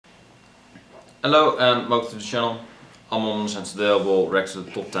Hello and welcome to the channel. I'm on and today I will react to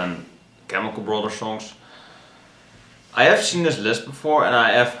the top 10 Chemical Brothers songs. I have seen this list before and I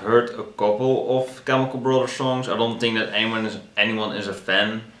have heard a couple of Chemical Brothers songs. I don't think that anyone is a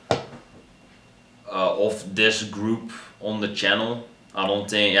fan of this group on the channel. I don't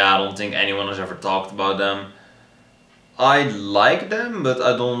think anyone has ever talked about them. I like them, but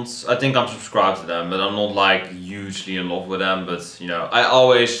I think I'm subscribed to them, but I'm not like hugely in love with them. But you know, I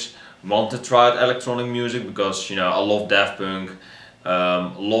always want to try out electronic music because you know I love Daft Punk,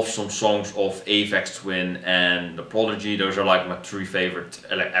 love some songs of Aphex Twin and The Prodigy. Those are like my three favorite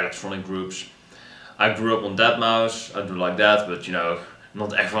electronic groups. I grew up on Deadmau5. I do like that, but you know,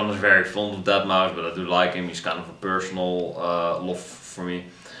 not everyone is very fond of Deadmau5, but I do like him. He's kind of a personal love for me.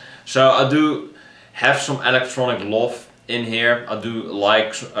 So I do have some electronic love in here. I do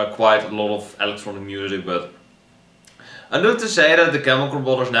like quite a lot of electronic music, but I do have to say that the Chemical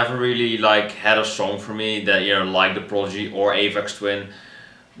Brothers never really like had a song for me that, you know, like The Prodigy or Aphex Twin.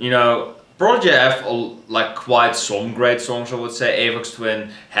 You know, Prodigy have like quite some great songs, I would say. Aphex Twin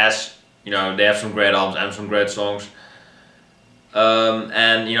has, you know, they have some great albums and some great songs.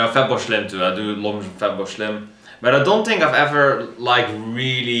 And you know, Fatboy Slim too. I do love me some Fatboy Slim. But I don't think I've ever like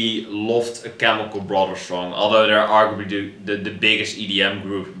really loved a Chemical Brothers song, although they're arguably the biggest EDM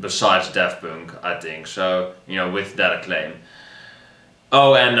group besides Daft Punk, I think. So, you know, with that acclaim.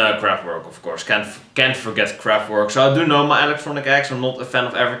 Oh, and Kraftwerk, of course. Can't forget Kraftwerk. So I do know my electronic acts. I'm not a fan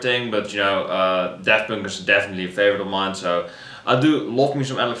of everything, but you know, Daft Punk is definitely a favorite of mine. So I do love me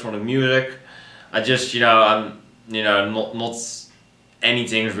some electronic music. I just, you know, not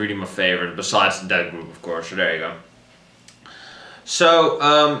anything is really my favorite besides that group, of course. So there you go. So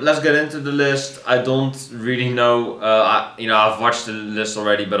let's get into the list. I don't really know. I've watched the list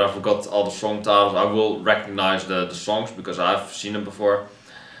already, but I forgot all the song titles. I will recognize the songs because I've seen them before.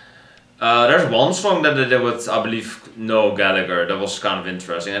 There's one song that they did with, I believe, Noel Gallagher. That was kind of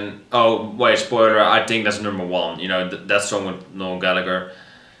interesting. And oh wait, spoiler! I think that's number one. You know that song with Noel Gallagher.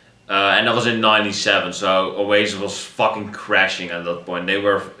 And that was in '97, so Oasis was fucking crashing at that point. They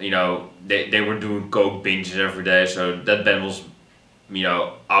were, you know, they were doing coke binges every day, so that band was, you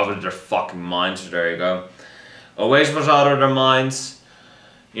know, out of their fucking minds. So there you go. Oasis was out of their minds.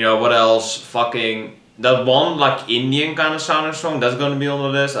 You know, what else? Fucking, that one, like, Indian kind of sounding song, that's gonna be on the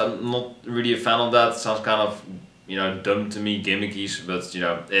list. I'm not really a fan of that. It sounds kind of, you know, dumb to me, gimmicky, but, you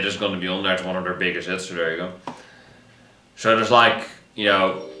know, it is gonna be on there. It's one of their biggest hits, so there you go. So there's like, you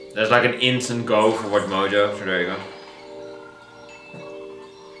know, there's like an instant go for WatchMojo, so there you go.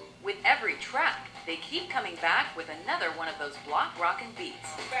 With every track, they keep coming back with another one of those Bloc Rockin' beats.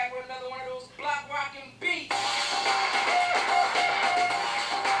 Back with another one of those Bloc Rockin' beats.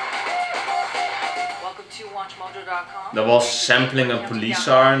 Welcome to WatchMojo.com. That was sampling a police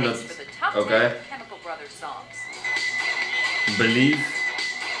siren, that, okay. Chemical Brothers songs. Believe.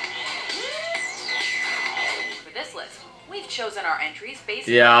 For this list, we've chosen our entries based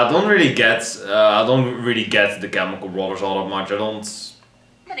on Yeah, I don't really get the Chemical Brothers all that much. a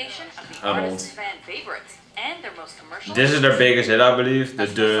combination of the artist's fan favorites and their most commercial. This is their biggest hit, I believe. The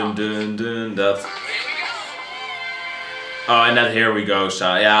dun dun dun, that. Oh, and that Here We Go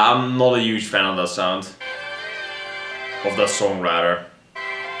sound. Yeah, I'm not a huge fan of that sound. Of that song, rather.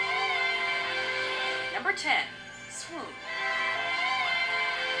 Number 10, Swoon.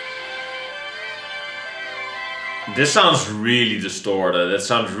 This sounds really distorted. It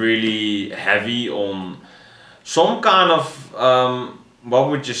sounds really heavy on some kind of, what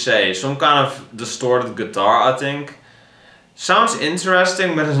would you say? Some kind of distorted guitar, I think. Sounds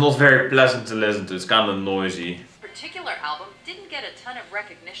interesting, but it's not very pleasant to listen to. It's kind of noisy. This particular album didn't get a ton of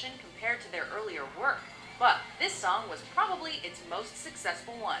recognition compared to their earlier work, but this song was probably its most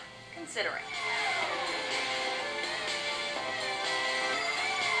successful one, considering.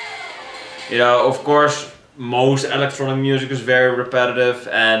 You know, of course, most electronic music is very repetitive,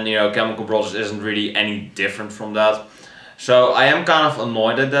 and you know, Chemical Brothers isn't really any different from that. So I am kind of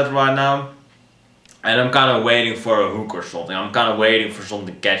annoyed at that right now, and I'm kind of waiting for a hook or something. I'm kind of waiting for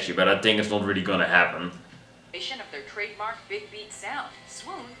something catchy, but I think it's not really gonna happen. Of their trademark big beat sound,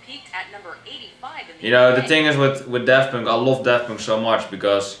 Swoon peaked at number 85 in the You know, UK. the thing is with Daft Punk, I love Daft Punk so much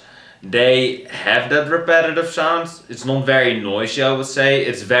because they have that repetitive sound. It's not very noisy, I would say.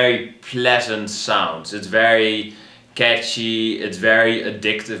 It's very pleasant sounds. It's very catchy. It's very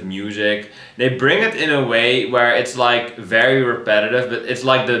addictive music. They bring it in a way where it's like very repetitive, but it's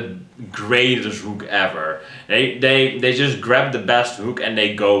like the greatest hook ever. They just grab the best hook and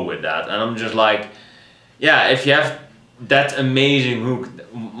they go with that. And I'm just like, yeah, if you have that amazing hook,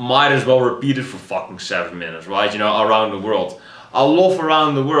 might as well repeat it for fucking 7 minutes, right? You know, around the world. I love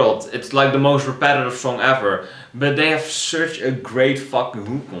Around the World. It's like the most repetitive song ever. But they have such a great fucking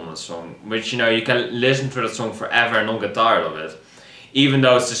hook on the song. Which, you know, you can listen to that song forever and not get tired of it. Even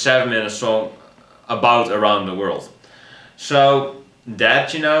though it's a 7-minute song about Around the World. So,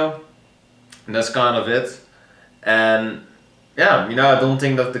 that, you know, that's kind of it. And, yeah, you know, I don't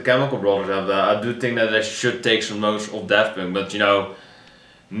think that the Chemical Brothers have that. I do think that they should take some notes of Daft Punk. But, you know,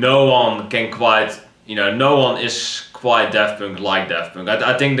 no one can quite... You know, no one is quite Daft Punk like Daft Punk.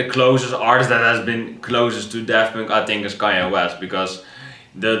 I think the closest artist that has been closest to Daft Punk, I think, is Kanye West, because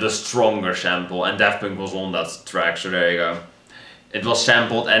the stronger sample, and Daft Punk was on that track, so there you go. It was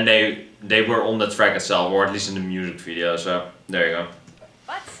sampled and they were on the track itself, or at least in the music video, so there you go.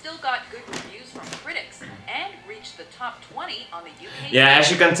 But still got good reviews from critics and reached the top 20 on the UK. Yeah,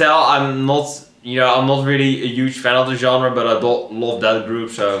 as you can tell, I'm not really a huge fan of the genre, but I do love that group,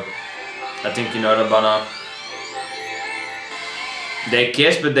 so I think you know that by now. They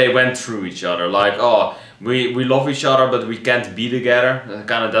kissed, but they went through each other. Like, oh, we love each other, but we can't be together.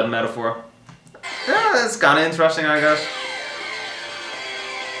 Kind of that metaphor. Yeah, that's kind of interesting, I guess.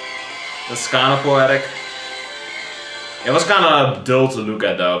 That's kind of poetic. It was kind of dull to look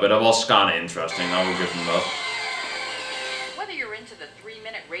at though, but it was kind of interesting. I will give them that. Whether you're into the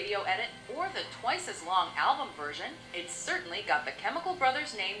 3-minute radio edit or the twice as long album version, it's certainly got the Chemical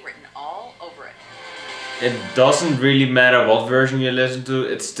Brothers name written all over it. It doesn't really matter what version you listen to,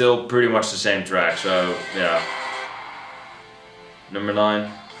 it's still pretty much the same track, so yeah. Number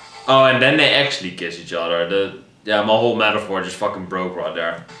 9. Oh, and then they actually kiss each other. Yeah, my whole metaphor just fucking broke right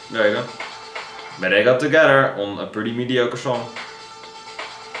there. There you go. But they got together on a pretty mediocre song.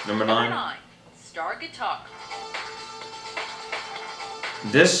 Number 9. Star Guitar.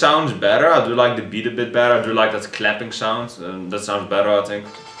 This sounds better. I do like the beat a bit better. I do like that clapping sound. That sounds better, I think.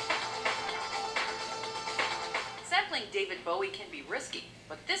 Sampling David Bowie can be risky,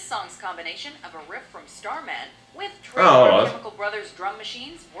 but this song's combination of a riff from Starman with Chemical Brothers drum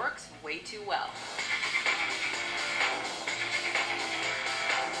machines works way too well.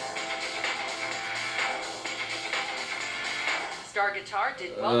 Star Guitar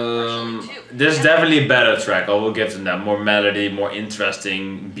did well commercially too. This is definitely a better track, I will give them that. More melody, more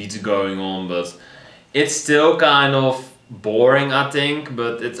interesting beats going on, but it's still kind of boring, I think,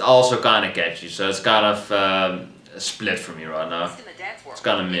 but it's also kind of catchy, so it's kind of a split for me right now. It's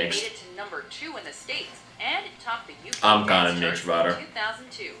kind of mixed. It made it to number 2 in the States and it topped the UK I'm kind of mixed, rather.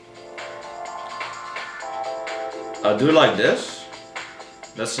 2002. I do like this.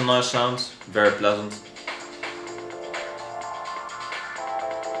 That's a nice sound, very pleasant.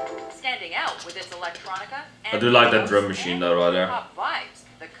 Standing out with its electronica and I do like that drum machine though, right there. Pop vibes.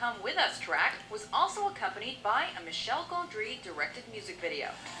 The Come With Us track was also accompanied by a Michel Gondry directed music video.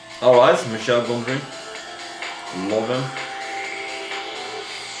 Alright, Michel Gondry. Love him.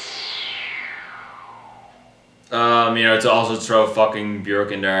 You know, to also throw fucking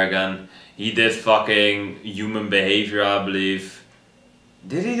Björk in there again. He did fucking Human Behavior, I believe.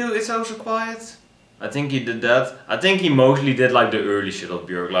 Did he do It's Oh So Quiet? I think he did that. I think he mostly did like the early shit of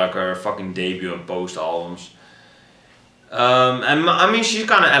Björk, like her fucking debut and post albums. And I mean, she's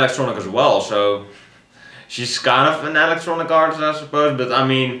kind of electronic as well, so she's kind of an electronic artist, I suppose. But I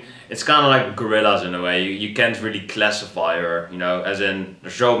mean, it's kind of like Gorillaz in a way. You can't really classify her, you know, as in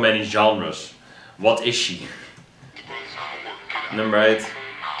there's so many genres. What is she? Number 8.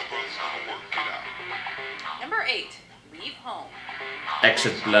 Number 8, Leave Home.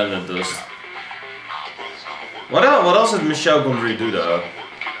 Exit Planet Dust. What else did Michel Gondry do though?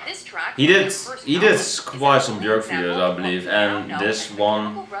 This track He did quite some Björk videos, I believe, and this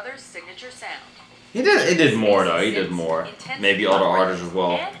one. He did more though. He did more. Maybe other artists as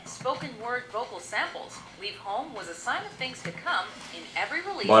well. And spoken word vocal samples. Leave Home was a sign of things to come in every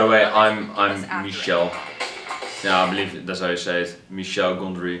release. By the way, I'm Michel. Yeah, I believe that's how you say it. Michel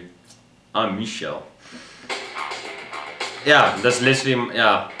Gondry. I'm Michel. Yeah, that's literally,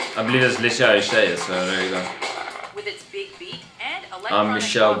 yeah, I believe that's literally how you say it, so there you go. With its big beat and electronic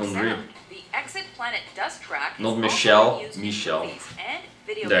Michel sound, Gondry. the Exit Planet Dust track Not is Michel, also used in Michel. movies and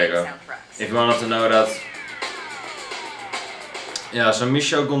video There you game go. soundtracks. If you wanted to know that. Yeah, so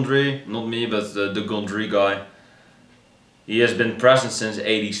Michel Gondry, not me, but the Gondry guy. He has been present since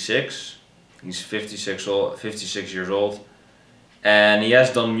 '86. He's 56 years old. And he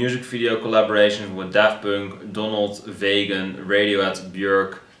has done music video collaborations with Daft Punk, Donald, Vegan, Radiohead,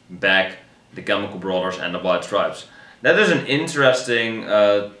 Björk, Beck, the Chemical Brothers and the White Stripes. That is an interesting,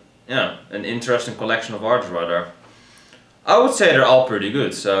 an interesting collection of artists right there. I would say they're all pretty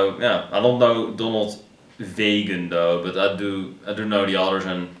good. So yeah, I don't know Donald Vegan though, but I do know the others,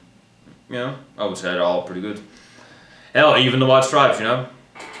 and you know, I would say they're all pretty good. Hell, even the White Stripes, you know?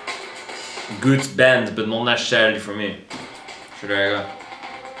 Good band, but not necessarily for me. So there you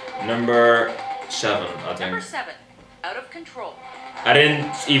go. Number 7, I think. Number 7, Out of Control. I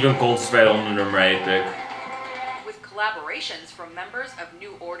didn't even concentrate on the number 8 pick. With collaborations from members of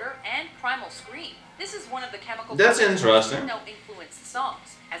New Order and Primal Scream, this is one of the Chemical That's Brothers' interesting. no-influenced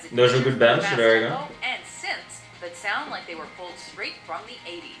songs, as it Those are features good bands, so there you go. tempo and synths that sound like they were pulled straight from the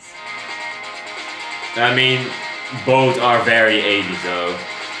 80s. I mean, both are very 80s though.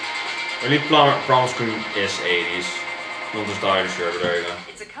 Really, Primal Scream is 80s. Not entirely sure, but there you go.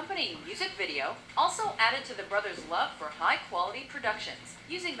 Its accompanying music video also added to the brothers' love for high-quality productions,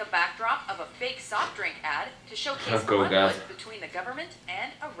 using the backdrop of a fake soft drink ad to showcase conflict between the government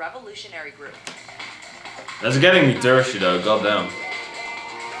and a revolutionary group. That's getting me thirsty though, goddamn.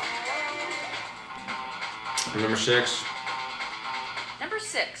 Number 6. Number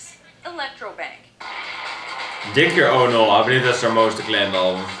 6, Elektrobank. Dig Your Oh No, I believe that's their most acclaimed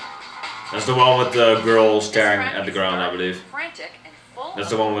album. That's the one with the girl staring at the ground, I believe. Frantic and full That's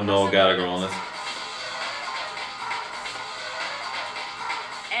the one with Noel Gallagher on it.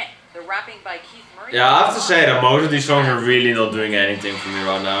 And the rapping by Keith Murray. Yeah, I have to say that most of these songs are really not doing anything for me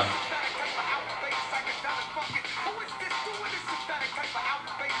right now.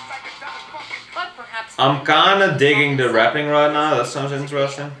 But perhaps I'm kinda digging the rapping right now, that sounds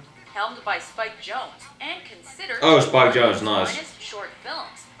interesting. helmed by Spike Jones and considered Oh, Spike Jones, one of nice. his finest short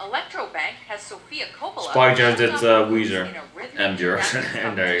films. Elektrobank has Sofia Coppola. Spike Jones did Weezer in a rhythmic and Björk, graphic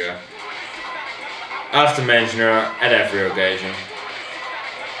and there you go. I have to mention her at every occasion.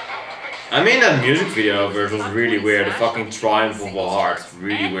 I mean, that music video of hers was really weird. The fucking Triumph of a Heart.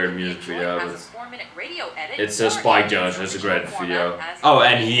 Really weird music video. But it's Spike Jones. It's a great video. Oh,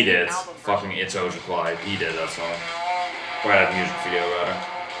 and he did. Fucking It's So Quiet. He did that song. Or that music video, rather.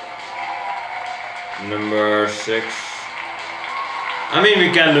 Number 6. I mean,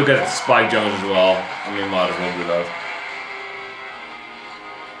 we can look at Spike Jones as well. I mean, might as well do that.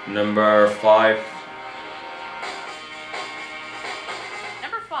 Number 5.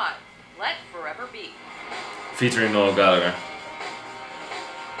 Number 5, Let Forever Be. Featuring Noel Gallagher.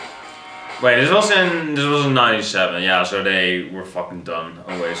 Wait, this was in '97, yeah, so they were fucking done,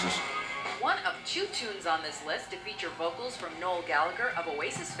 Oasis. One of 2 tunes on this list to feature vocals from Noel Gallagher of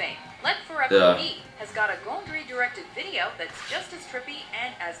Oasis fame. Let Forever Be has got a Gondry-directed video that's just as trippy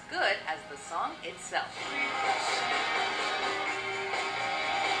and as good as the song itself.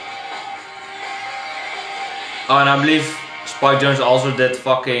 Oh, and I believe Spike Jones also did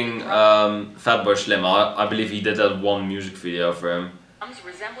fucking Fatboy Slim. I believe he did that one music video for him.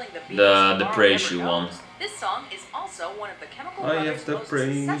 Resembling The Praise You one. This song is also one of the Chemical I Brothers' have to most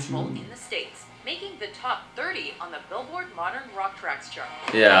praise successful you. in the States, making the top 30 on the Billboard Modern Rock Tracks chart.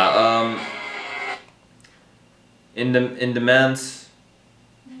 Yeah, in demand.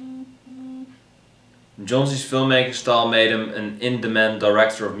 Johnson's filmmaking style made him an in-demand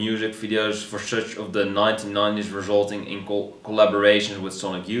director of music videos for such of the 1990s, resulting in collaborations with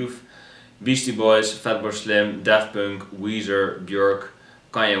Sonic Youth, Beastie Boys, Fatboy Slim, Daft Punk, Weezer, Björk,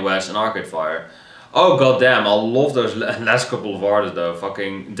 Kanye West and Arcade Fire. Oh goddamn, I love those last couple of artists though.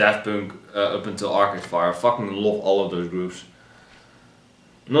 Fucking Daft Punk up until Arcade Fire. I fucking love all of those groups.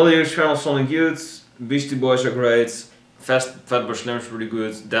 Not a huge fan of Sonic Youth. Beastie Boys are great. Fatboy Slim is pretty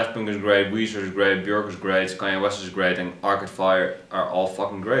good. Daft Punk is great. Weezer is great. Björk is great. Kanye West is great. And Arcade Fire are all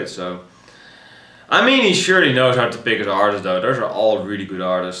fucking great. So, I mean, he surely knows how to pick his artists though. Those are all really good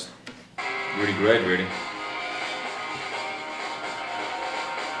artists. Really great, really.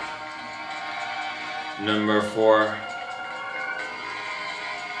 Number 4.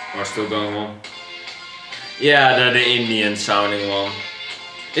 We're still going on. Yeah, the Indian sounding one.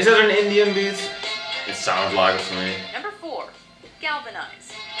 Is that an Indian beat? It sounds like it for me. Number 4,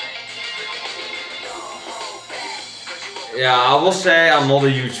 Galvanize. Yeah, I will say I'm not a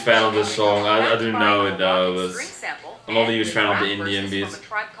huge fan of this song. I do know it though, but I'm not a huge fan of the Indian beat. From a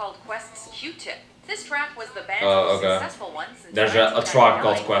Tribe Called Quest's Q-Tip. This track was the band's Oh, okay. successful one since There's a Tribe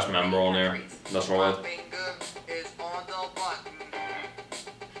Called Quest member on here. That's right.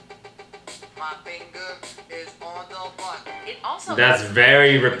 That's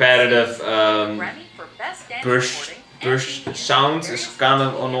very repetitive. Push sound is kind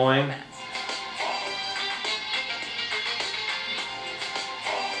of annoying.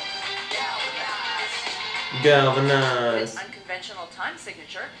 Galvanize. This unconventional time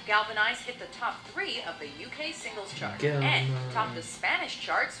signature, Galvanize hit the top 3 of the UK singles chart and topped the Spanish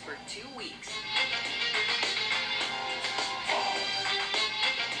charts for 2 weeks.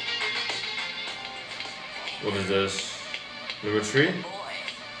 What is this? Number 3?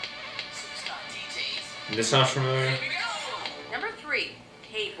 This sounds familiar.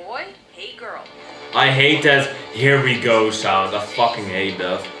 boy, hey girl. I hate that "here we go" sound. I fucking hate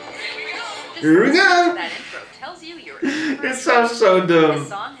that. Here we go. That intro tells you you're in for It sounds so dumb. This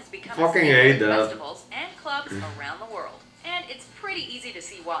song has become Fucking a staple hate at that. festivals and clubs around the world, and it's pretty easy to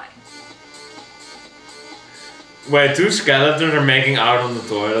see why. Wait, two skeletons are making out on the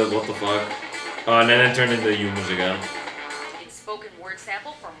toilet. What the fuck? Oh, and then it turned into humans again. It's spoken word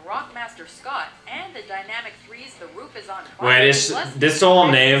sample from Rockmaster Scott and the Dynamic Three's "The Roof Is on Fire." Wait, did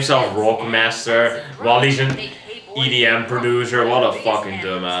someone name himself Rockmaster while he's an Make Hey Boy, EDM producer? What a biggest fucking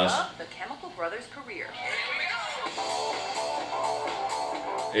anthems dumbass. of the Chemical Brothers' career.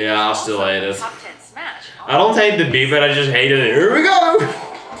 Yeah, I still hate it. Top 10 smash. I don't hate the beat, but I just hated it. Here we go!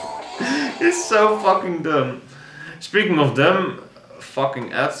 It's so fucking dumb. Speaking of them,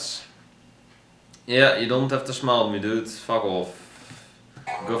 fucking ads. Yeah, you don't have to smile at me, dude. Fuck off.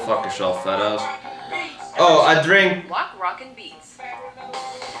 Go fuck yourself, fat ass. Oh, I drink Bloc Rockin' Beats.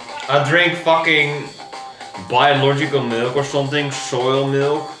 fucking biological milk or something, soil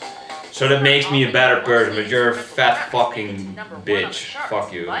milk. So that makes me a better person, but you're a fat fucking bitch.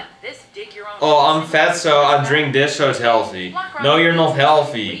 Fuck you. But this dig your own Oh, I'm fat, so I drink this, so it's healthy. No, you're not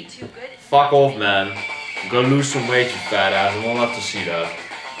healthy. Fuck off, man. Go lose some weight, you fat ass. I won't have to see that.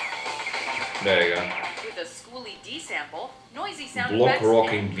 There you go. With a schooly D sample, noisy sound Bloc effects,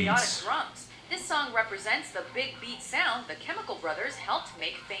 Rockin' and chaotic beats. drums. This song represents the big beat sound the Chemical Brothers helped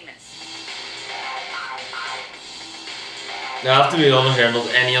make famous. Now, I have to be honest here, not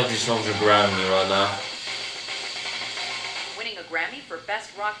any of these songs are grabbing me right now. Winning a Grammy for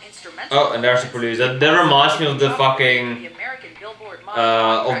Best Rock Instrumental. Oh, and there's the police. That reminds me of the fucking, The American Billboard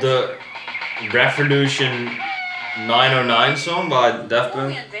of the Revolution 909 song by Daft Before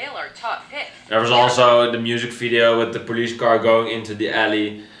we Punk. unveil our top pick, There was also the music video with the police car going into the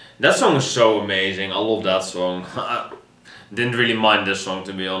alley. That song is so amazing. I love that song. I didn't really mind this song,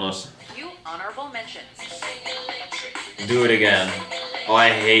 to be honest. a few honorable mentions. Do it again. Oh, I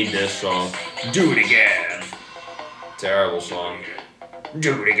hate this song. Do it again. Terrible song.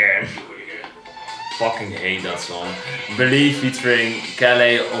 Do it again. Fucking hate that song. Believe featuring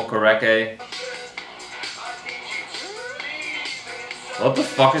Kele, Okereke. What the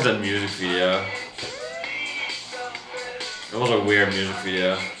fuck is that music video? It was a weird music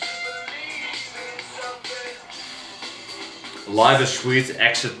video. Life is sweet,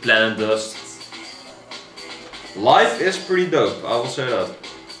 exit planet dust. Life is pretty dope, I will say that.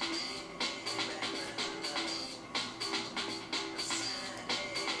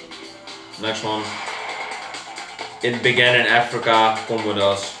 Next one. It began in Afrika, come with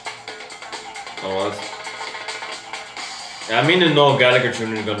us. Alright. Yeah, I mean the Noel Gallagher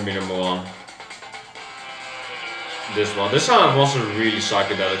tune is gonna be number one. This one. This song was also really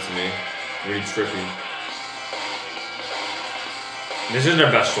psychedelic to me. Really trippy. This is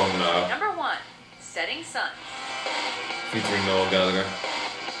their best song now. Number 1, Setting Sun. Featuring Noel Gallagher.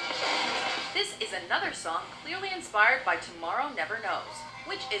 This is another song clearly inspired by Tomorrow Never Knows,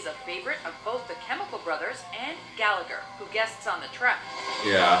 which is a favorite of both the Chemical Brothers and Gallagher, who guests on the track.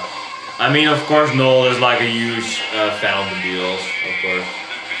 Yeah. I mean, of course, Noel is like a huge fan of the Beatles, of course.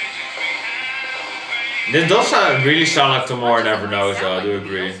 This does really sound like Tomorrow Never Knows, though, I do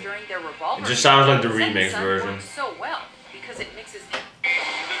agree. It just sounds like the remix version. So well because it mixes.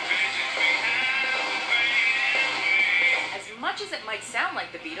 As much as it might sound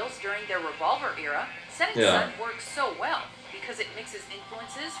like the Beatles during their Revolver era, Setting Sun works so well because it mixes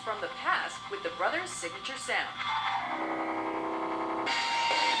influences from the past with the brothers' signature sound.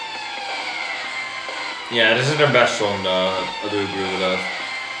 Yeah, this is their best song, though. I do agree with that.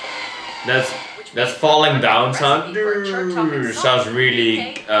 That's Falling Down sound. Sounds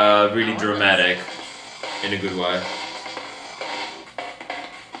really, really dramatic in a good way.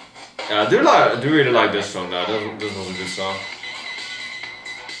 Yeah, I do really like this song though. This was a good song.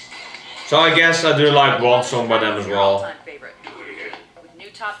 So I guess I do like one song by them as well.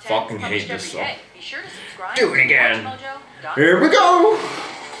 Fucking hate this song. Do it again. Here we go.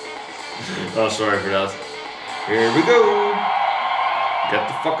 Oh, sorry for that. Here we go. Get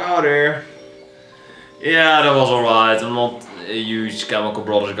the fuck out of here. Yeah, that was alright. I'm not a huge Chemical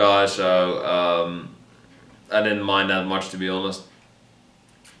Brothers guy, so I didn't mind that much, to be honest.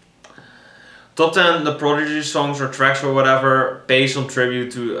 Top 10 The Prodigy songs or tracks or whatever pay some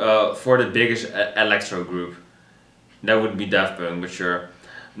tribute to for the biggest electro group. That would be Daft Punk, but sure.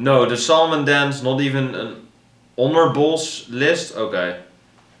 No, the Psalm and Dance, not even an honorables list? Okay.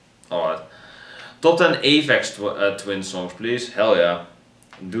 Alright. Top 10 Avex Twin songs, please. Hell yeah.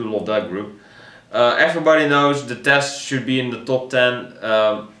 Do love that group. Everybody knows the test should be in the top 10,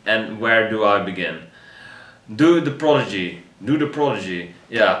 and where do I begin? Do The Prodigy. Do the Prodigy.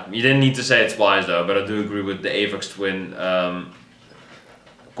 Yeah, you didn't need to say it twice though, but I do agree with the Avex Twin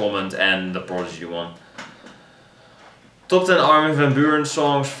comment and the Prodigy one. Top 10 Armin van Buuren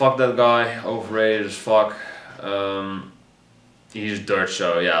songs, fuck that guy, overrated as fuck. He's dirt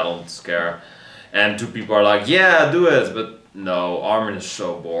show, yeah, I don't care. And 2 people are like, yeah, do it, but no, Armin is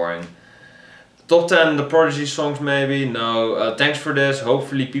so boring. Top 10 The Prodigy songs maybe, no. Thanks for this,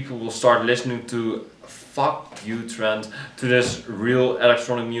 hopefully people will start listening to, fuck you Trent, to this real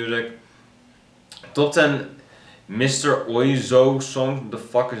electronic music. Top 10 Mr. Oizo songs, what the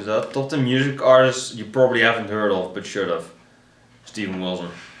fuck is that? Top 10 music artists you probably haven't heard of, but should have. Steven Wilson.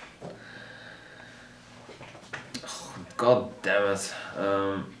 Oh, God damn it.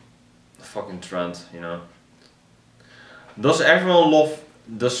 Fucking Trent, you know. Does everyone love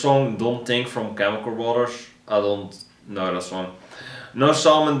the song Don't Think from Chemical Brothers? I don't know that song. No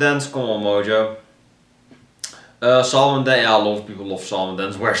Salmon Dance, come on Mojo. Salmon Dance, yeah, a lot of people love Salmon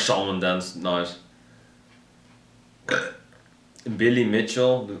Dance. Where's Salmon Dance? Nice. Billy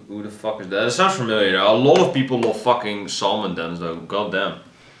Mitchell, who the fuck is that? That sounds familiar. A lot of people love fucking Salmon Dance though, god damn.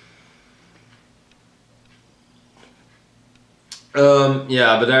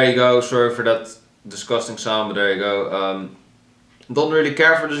 Yeah, but there you go. Sorry for that disgusting sound, but there you go. Don't really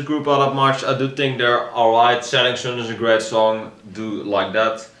care for this group all that much. I do think they're alright. Setting Sun is a great song. Do like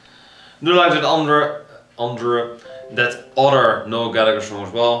that. Do like that other Noel Gallagher song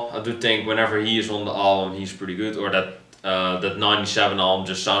as well. I do think whenever he is on the album, he's pretty good. Or that 97 album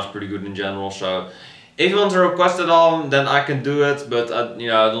just sounds pretty good in general. So if you want to request that album, then I can do it. But you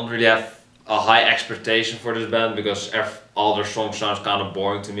know, I don't really have a high expectation for this band because all their songs sounds kind of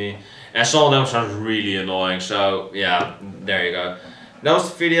boring to me, and some of them sounds really annoying. So yeah, there you go. That was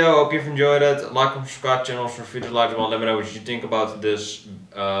the video. Hope you've enjoyed it. Like and subscribe channel for future live. Let me know what you think about this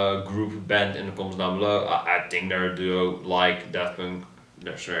group band in the comments down below. I think they're a duo like Daft Punk.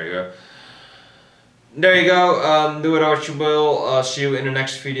 There you go. There you go. Do it what you will. See you in the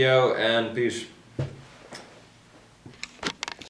next video and peace.